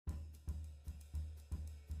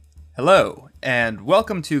Hello, and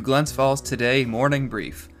welcome to Glens Falls Today Morning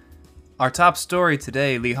Brief. Our top story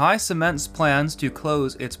today, Lehigh Cement's plans to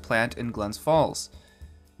close its plant in Glens Falls.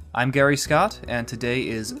 I'm Gary Scott, and today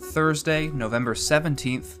is Thursday, November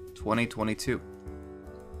 17th, 2022.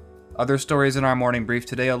 Other stories in our morning brief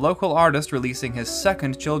today, a local artist releasing his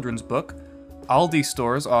second children's book, Aldi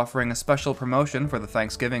stores offering a special promotion for the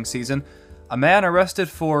Thanksgiving season, a man arrested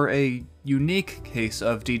for a unique case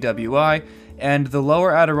of DWI, and the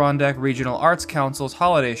Lower Adirondack Regional Arts Council's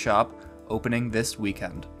holiday shop opening this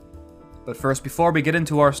weekend. But first, before we get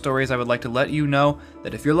into our stories, I would like to let you know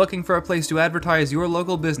that if you're looking for a place to advertise your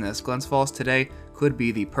local business, Glens Falls Today could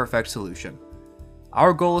be the perfect solution.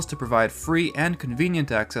 Our goal is to provide free and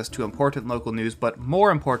convenient access to important local news, but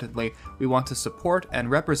more importantly, we want to support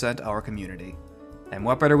and represent our community. And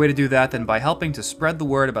what better way to do that than by helping to spread the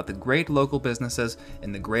word about the great local businesses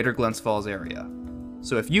in the greater Glens Falls area.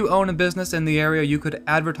 So if you own a business in the area, you could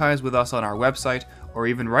advertise with us on our website, or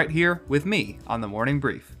even right here with me on the Morning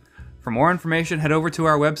Brief. For more information, head over to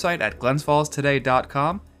our website at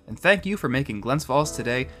glensfallstoday.com, and thank you for making Glens Falls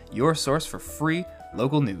Today your source for free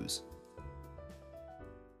local news.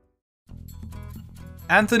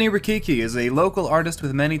 Anthony Rikiki is a local artist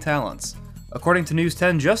with many talents. According to News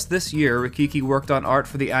 10, just this year, Rikiki worked on art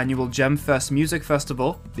for the annual Gem Fest Music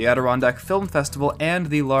Festival, the Adirondack Film Festival, and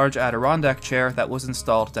the large Adirondack chair that was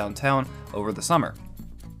installed downtown over the summer.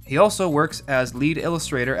 He also works as lead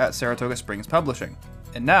illustrator at Saratoga Springs Publishing.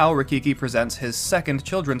 And now, Rikiki presents his second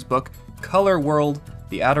children's book, Color World: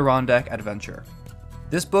 The Adirondack Adventure.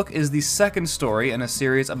 This book is the second story in a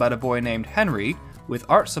series about a boy named Henry, with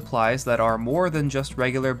art supplies that are more than just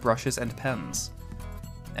regular brushes and pens.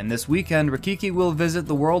 And this weekend, Rikiki will visit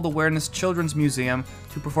the World Awareness Children's Museum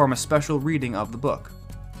to perform a special reading of the book.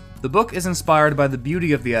 The book is inspired by the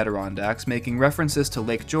beauty of the Adirondacks, making references to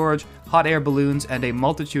Lake George, hot air balloons, and a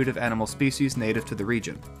multitude of animal species native to the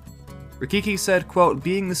region. Rikiki said, quote,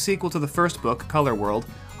 "Being the sequel to the first book, Color World,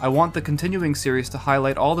 I want the continuing series to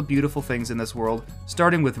highlight all the beautiful things in this world,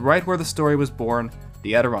 starting with right where the story was born,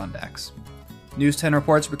 the Adirondacks." News 10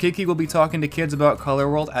 reports Rikiki will be talking to kids about Color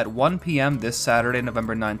World at 1 p.m. this Saturday,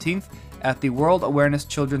 November 19th, at the World Awareness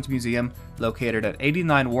Children's Museum, located at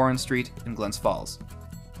 89 Warren Street in Glens Falls.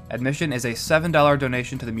 Admission is a $7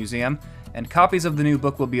 donation to the museum, and copies of the new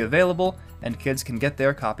book will be available, and kids can get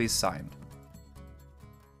their copies signed.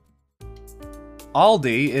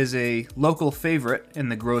 Aldi is a local favorite in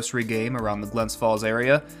the grocery game around the Glens Falls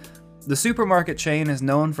area. The supermarket chain is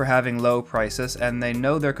known for having low prices, and they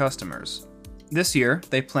know their customers. This year,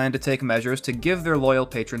 they plan to take measures to give their loyal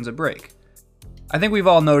patrons a break. I think we've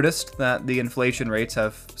all noticed that the inflation rates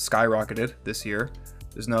have skyrocketed this year.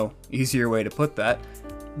 There's no easier way to put that.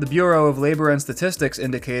 The Bureau of Labor and Statistics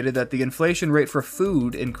indicated that the inflation rate for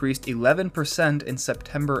food increased 11% in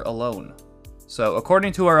September alone. So,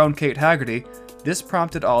 according to our own Kate Haggerty, this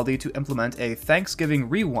prompted Aldi to implement a Thanksgiving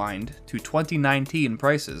rewind to 2019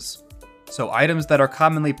 prices. So items that are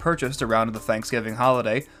commonly purchased around the Thanksgiving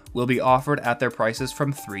holiday will be offered at their prices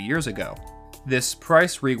from 3 years ago. This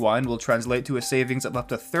price rewind will translate to a savings of up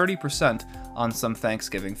to 30% on some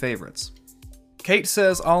Thanksgiving favorites. Kate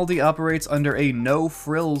says Aldi operates under a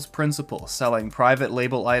no-frills principle, selling private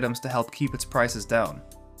label items to help keep its prices down.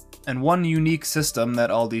 And one unique system that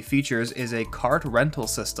Aldi features is a cart rental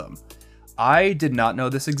system. I did not know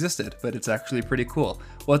this existed, but it's actually pretty cool.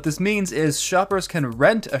 What this means is shoppers can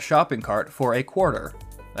rent a shopping cart for a quarter,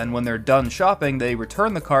 and when they're done shopping, they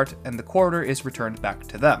return the cart and the quarter is returned back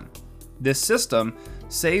to them. This system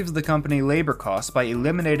saves the company labor costs by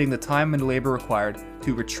eliminating the time and labor required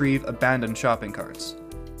to retrieve abandoned shopping carts.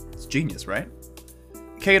 It's genius, right?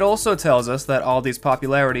 Kate also tells us that Aldi's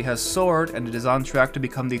popularity has soared and it is on track to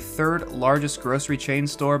become the third largest grocery chain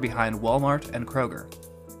store behind Walmart and Kroger.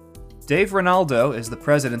 Dave Ronaldo is the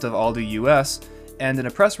president of Aldi US, and in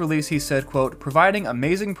a press release he said, quote, "Providing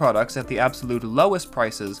amazing products at the absolute lowest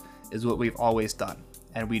prices is what we've always done,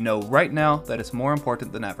 and we know right now that it's more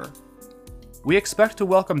important than ever. We expect to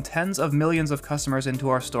welcome tens of millions of customers into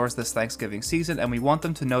our stores this Thanksgiving season, and we want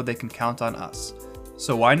them to know they can count on us.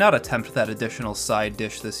 So why not attempt that additional side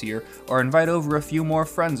dish this year, or invite over a few more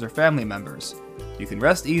friends or family members? You can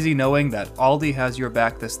rest easy knowing that Aldi has your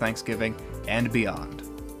back this Thanksgiving and beyond."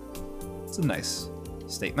 It's a nice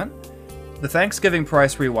statement. The Thanksgiving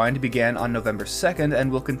price rewind began on November 2nd and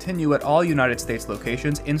will continue at all United States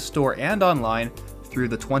locations in-store and online through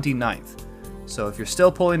the 29th. So if you're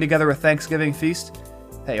still pulling together a Thanksgiving feast,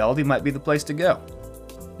 hey, Aldi might be the place to go.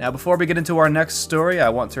 Now, before we get into our next story, I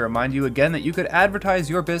want to remind you again that you could advertise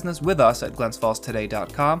your business with us at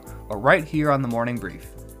glensfallstoday.com or right here on the Morning Brief.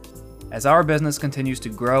 As our business continues to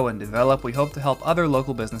grow and develop, we hope to help other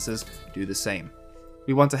local businesses do the same.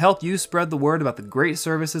 We want to help you spread the word about the great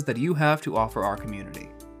services that you have to offer our community.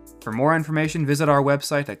 For more information, visit our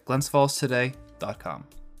website at glentsfallstoday.com.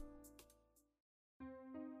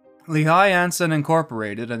 Lehigh Cement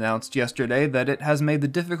Incorporated announced yesterday that it has made the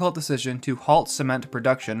difficult decision to halt cement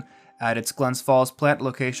production at its Glens Falls plant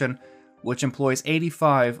location, which employs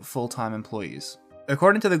 85 full-time employees.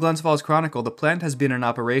 According to the Glens Falls Chronicle, the plant has been in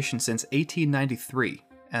operation since 1893,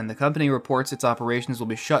 and the company reports its operations will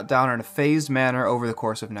be shut down in a phased manner over the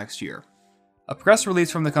course of next year. A press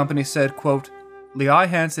release from the company said, quote,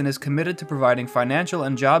 Lehigh Cement is committed to providing financial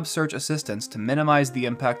and job search assistance to minimize the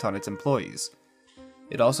impact on its employees.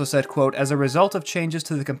 It also said, quote, as a result of changes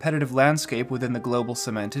to the competitive landscape within the global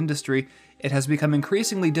cement industry, it has become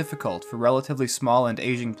increasingly difficult for relatively small and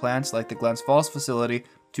aging plants like the Glens Falls facility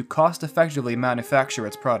to cost-effectively manufacture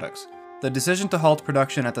its products. The decision to halt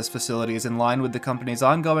production at this facility is in line with the company's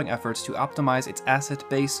ongoing efforts to optimize its asset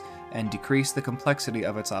base and decrease the complexity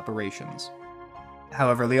of its operations.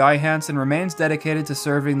 However, Lehigh Cement remains dedicated to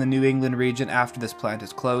serving the New England region after this plant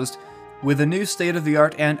is closed. With a new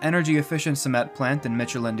state-of-the-art and energy-efficient cement plant in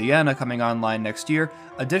Mitchell, Indiana coming online next year,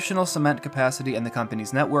 additional cement capacity in the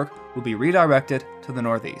company's network will be redirected to the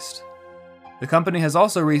Northeast. The company has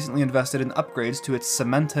also recently invested in upgrades to its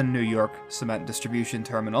Cementon, New York cement distribution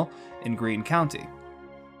terminal in Greene County.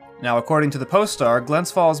 Now, according to the Post-Star,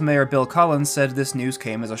 Glens Falls Mayor Bill Collins said this news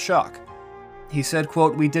came as a shock. He said,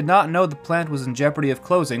 quote, we did not know the plant was in jeopardy of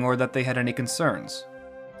closing or that they had any concerns.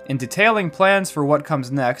 In detailing plans for what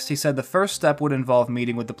comes next, he said the first step would involve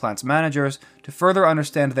meeting with the plant's managers to further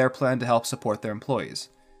understand their plan to help support their employees.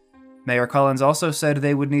 Mayor Collins also said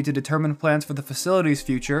they would need to determine plans for the facility's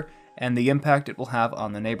future and the impact it will have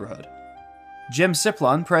on the neighborhood. Jim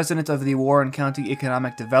Siplon, president of the Warren County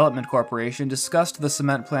Economic Development Corporation, discussed the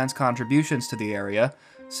cement plant's contributions to the area,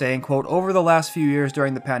 saying, quote, over the last few years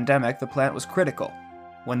during the pandemic, the plant was critical.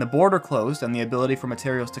 When the border closed and the ability for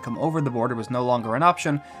materials to come over the border was no longer an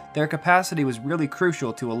option, their capacity was really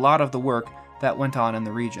crucial to a lot of the work that went on in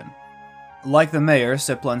the region. Like the mayor,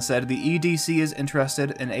 Siplon said, the EDC is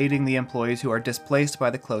interested in aiding the employees who are displaced by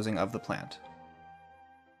the closing of the plant.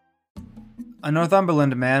 A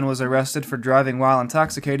Northumberland man was arrested for driving while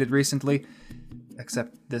intoxicated recently,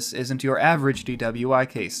 except this isn't your average DWI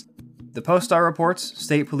case. The Post-Star reports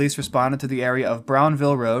state police responded to the area of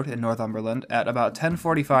Brownville Road in Northumberland at about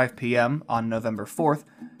 10:45 p.m. on November 4th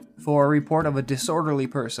for a report of a disorderly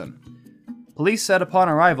person. Police said upon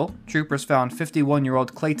arrival, troopers found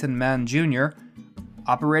 51-year-old Clayton Mann Jr.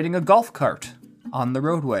 operating a golf cart on the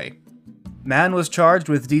roadway. Mann was charged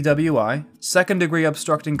with DWI, second-degree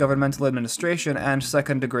obstructing governmental administration, and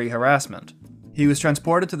second-degree harassment. He was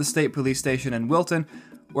transported to the state police station in Wilton,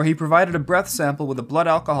 where he provided a breath sample with a blood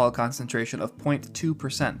alcohol concentration of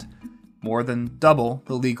 0.2%, more than double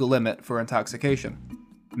the legal limit for intoxication.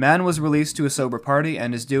 Mann was released to a sober party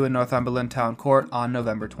and is due in Northumberland Town Court on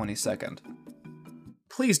November 22nd.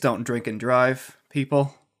 Please don't drink and drive,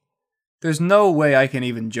 people. There's no way I can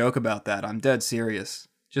even joke about that, I'm dead serious.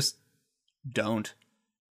 Just don't.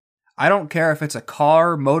 I don't care if it's a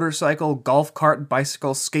car, motorcycle, golf cart,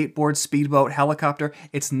 bicycle, skateboard, speedboat, helicopter.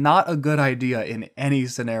 It's not a good idea in any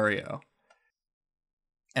scenario.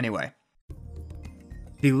 Anyway.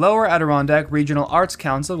 The Lower Adirondack Regional Arts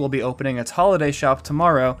Council will be opening its holiday shop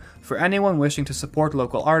tomorrow for anyone wishing to support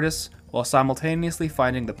local artists while simultaneously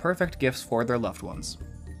finding the perfect gifts for their loved ones.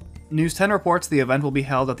 News 10 reports the event will be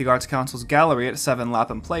held at the Arts Council's gallery at 7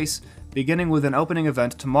 Lapham Place, beginning with an opening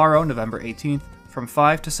event tomorrow, November 18th, from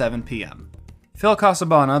 5 to 7 p.m. Phil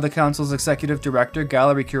Casabana, the council's executive director,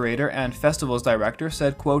 gallery curator, and festivals director,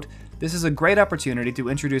 said, quote, this is a great opportunity to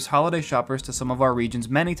introduce holiday shoppers to some of our region's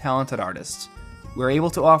many talented artists. We're able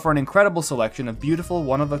to offer an incredible selection of beautiful,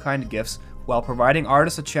 one-of-a-kind gifts while providing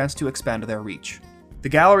artists a chance to expand their reach. The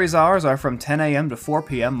gallery's hours are from 10 a.m. to 4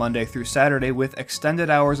 p.m. Monday through Saturday, with extended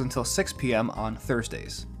hours until 6 p.m. on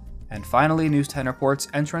Thursdays. And finally, News 10 reports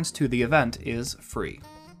entrance to the event is free.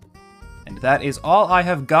 And that is all I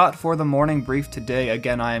have got for the morning brief today.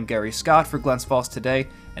 Again, I am Gary Scott for Glens Falls Today,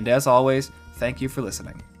 and as always, thank you for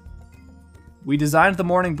listening. We designed the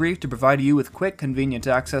morning brief to provide you with quick, convenient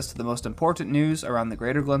access to the most important news around the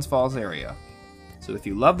greater Glens Falls area. So if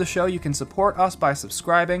you love the show, you can support us by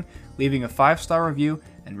subscribing, leaving a 5-star review,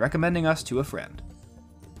 and recommending us to a friend.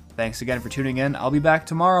 Thanks again for tuning in. I'll be back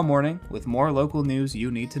tomorrow morning with more local news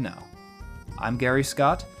you need to know. I'm Gary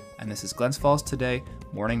Scott, and this is Glens Falls Today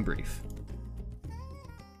Morning Brief.